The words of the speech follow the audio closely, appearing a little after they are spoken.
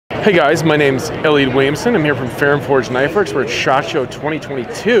Hey guys, my name's Elliot Williamson. I'm here from Ferrum Forge Knife Works. We're at SHOT Show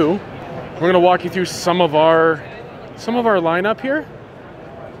 2022. We're going to walk you through some of our lineup here.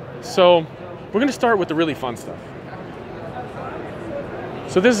 So we're going to start with the really fun stuff.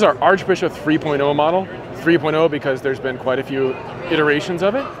 So this is our Archbishop 3.0 model. 3.0 because there's been quite a few iterations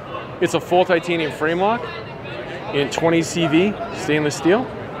of it. It's a full titanium frame lock in 20 CV stainless steel.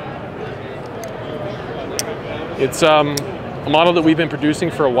 It's a model that we've been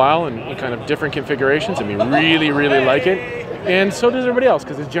producing for a while in kind of different configurations, and we really, really like it. And so does everybody else,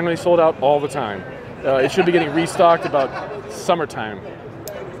 because it's generally sold out all the time. It should be getting restocked about summertime,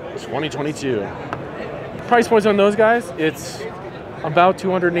 2022. Price points on those guys, it's about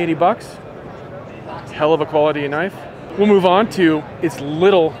 280 bucks. Hell of a quality knife. We'll move on to its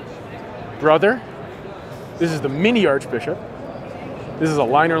little brother. This is the mini Archbishop. This is a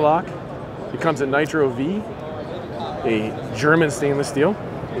liner lock. It comes in Nitro V. A German stainless steel,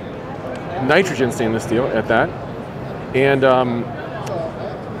 nitrogen stainless steel at that, and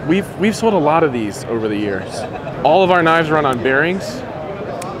we've sold a lot of these over the years. All of our knives run on bearings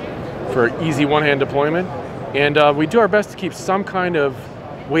for easy one-hand deployment, and we do our best to keep some kind of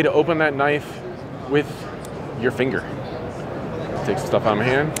way to open that knife with your finger. Take some stuff out of my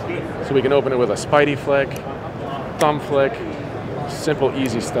hand, so we can open it with a spidey flick, thumb flick, simple,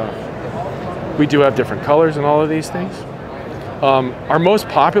 easy stuff. We do have different colors in all of these things. Our most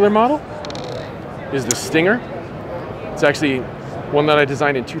popular model is the Stinger. It's actually one that I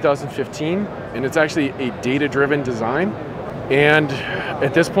designed in 2015, and it's actually a data-driven design. And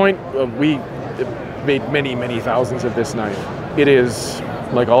at this point, we made many, many thousands of this knife. It is,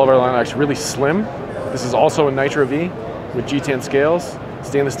 like all of our line, actually really slim. This is also a Nitro V with G10 scales,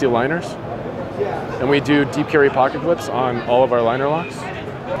 stainless steel liners. And we do deep carry pocket clips on all of our liner locks.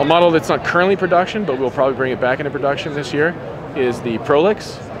 A model that's not currently production, but we'll probably bring it back into production this year, is the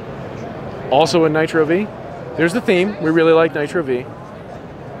Prolix, also in Nitro V. There's the theme. We really like Nitro V.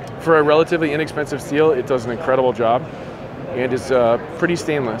 For a relatively inexpensive steel, it does an incredible job and is pretty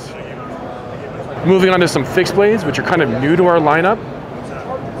stainless. Moving on to some fixed blades, which are kind of new to our lineup.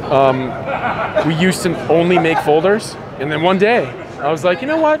 We used to only make folders, and then one day I was like, you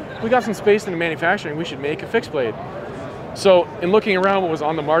know what? We got some space in the manufacturing. We should make a fixed blade. So in looking around what was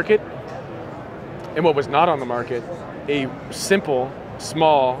on the market and what was not on the market, a simple,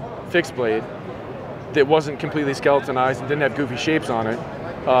 small fixed blade that wasn't completely skeletonized and didn't have goofy shapes on it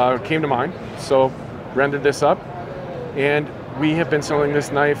came to mind. So rendered this up, and we have been selling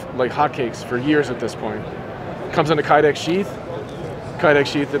this knife like hotcakes for years at this point. Comes in a Kydex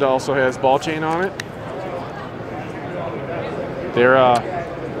sheath that also has ball chain on it. They're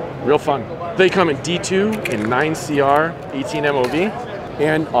real fun. They come in D2 and 9CR, 18 MOV,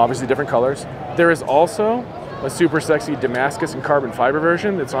 and obviously different colors. There is also a super sexy Damascus and carbon fiber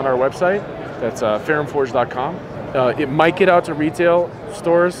version that's on our website. That's ferrumforge.com. It might get out to retail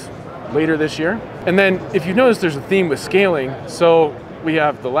stores later this year. And then if you notice, there's a theme with scaling. So we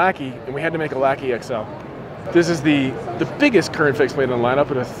have the Lackey, and we had to make a Lackey XL. This is the biggest current fixed blade in the lineup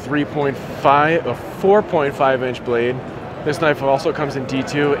with a 4.5 inch blade. This knife also comes in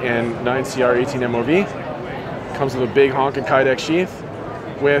D2 and 9CR 18 MOV. Comes with a big honking Kydex sheath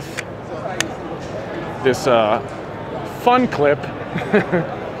with this fun clip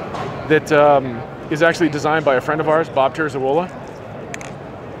that is actually designed by a friend of ours, Bob Terzawola.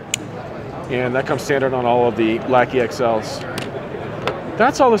 And that comes standard on all of the Lackey XLs.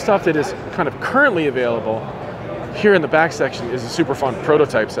 That's all the stuff that is kind of currently available. Here in the back section is a super fun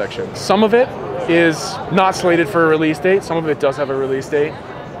prototype section. Some of it is not slated for a release date. Some of it does have a release date.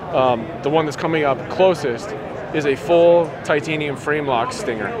 The one that's coming up closest is a full titanium frame lock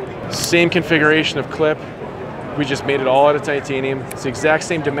Stinger. Same configuration of clip. We just made it all out of titanium. It's the exact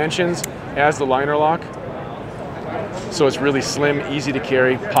same dimensions as the liner lock. So it's really slim, easy to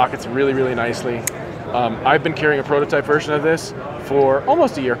carry, pockets really, really nicely. I've been carrying a prototype version of this for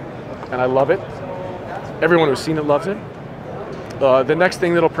almost a year, and I love it. Everyone who's seen it loves it. The next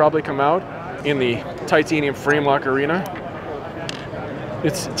thing that'll probably come out in the titanium frame lock arena,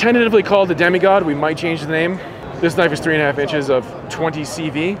 it's tentatively called the Demigod. We might change the name. This knife is 3.5 inches of 20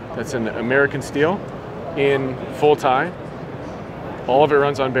 CV. That's an American steel in full tie. All of it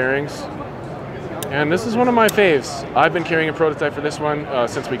runs on bearings. And this is one of my faves. I've been carrying a prototype for this one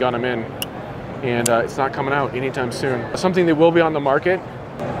since we got them in. And it's not coming out anytime soon. Something that will be on the market,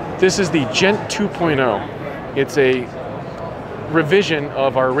 this is the Gent 2.0. It's a revision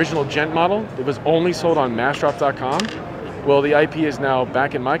of our original Gent model. It was only sold on massdrop.com. Well, the IP is now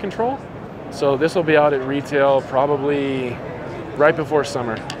back in my control. So this will be out at retail probably right before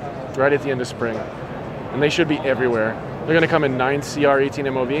summer, right at the end of spring. And they should be everywhere. They're gonna come in 9CR 18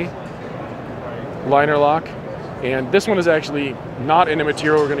 MOV, liner lock, and this one is actually not in a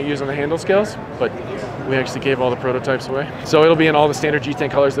material we're gonna use on the handle scales, but we actually gave all the prototypes away. So it'll be in all the standard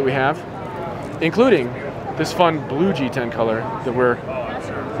G10 colors that we have, including this fun blue G10 color that we're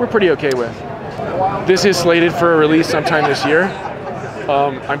pretty okay with. This is slated for a release sometime this year.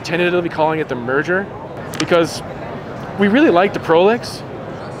 I'm tentatively calling it the Merger because we really like the Prolix,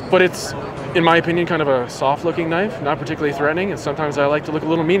 but it's, in my opinion, kind of a soft looking knife, not particularly threatening, and sometimes I like to look a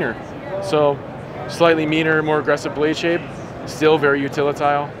little meaner. So slightly meaner, more aggressive blade shape, still very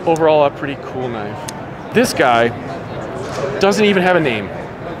utilitile. Overall, a pretty cool knife. This guy doesn't even have a name.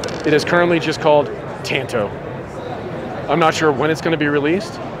 It is currently just called Tanto. I'm not sure when it's going to be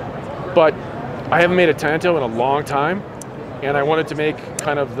released, but I haven't made a Tanto in a long time, and I wanted to make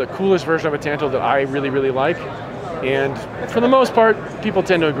kind of the coolest version of a Tanto that I really, really like. And for the most part, people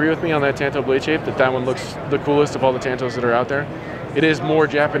tend to agree with me on that Tanto blade shape, that one looks the coolest of all the Tantos that are out there. It is more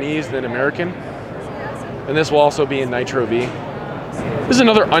Japanese than American, and this will also be in Nitro V. This is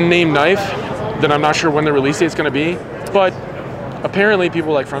another unnamed knife that I'm not sure when the release date is going to be, but apparently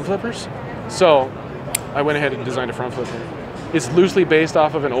people like front flippers, so I went ahead and designed a front flipper. It's loosely based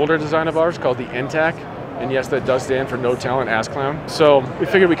off of an older design of ours called the NTAC, and yes, that does stand for No Talent Ass Clown. So we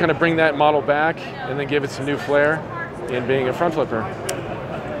figured we'd kind of bring that model back and then give it some new flair in being a front flipper.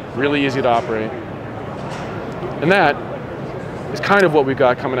 Really easy to operate. And that is kind of what we've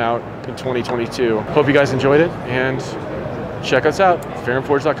got coming out in 2022. Hope you guys enjoyed it, and check us out,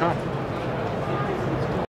 ferrumforge.com.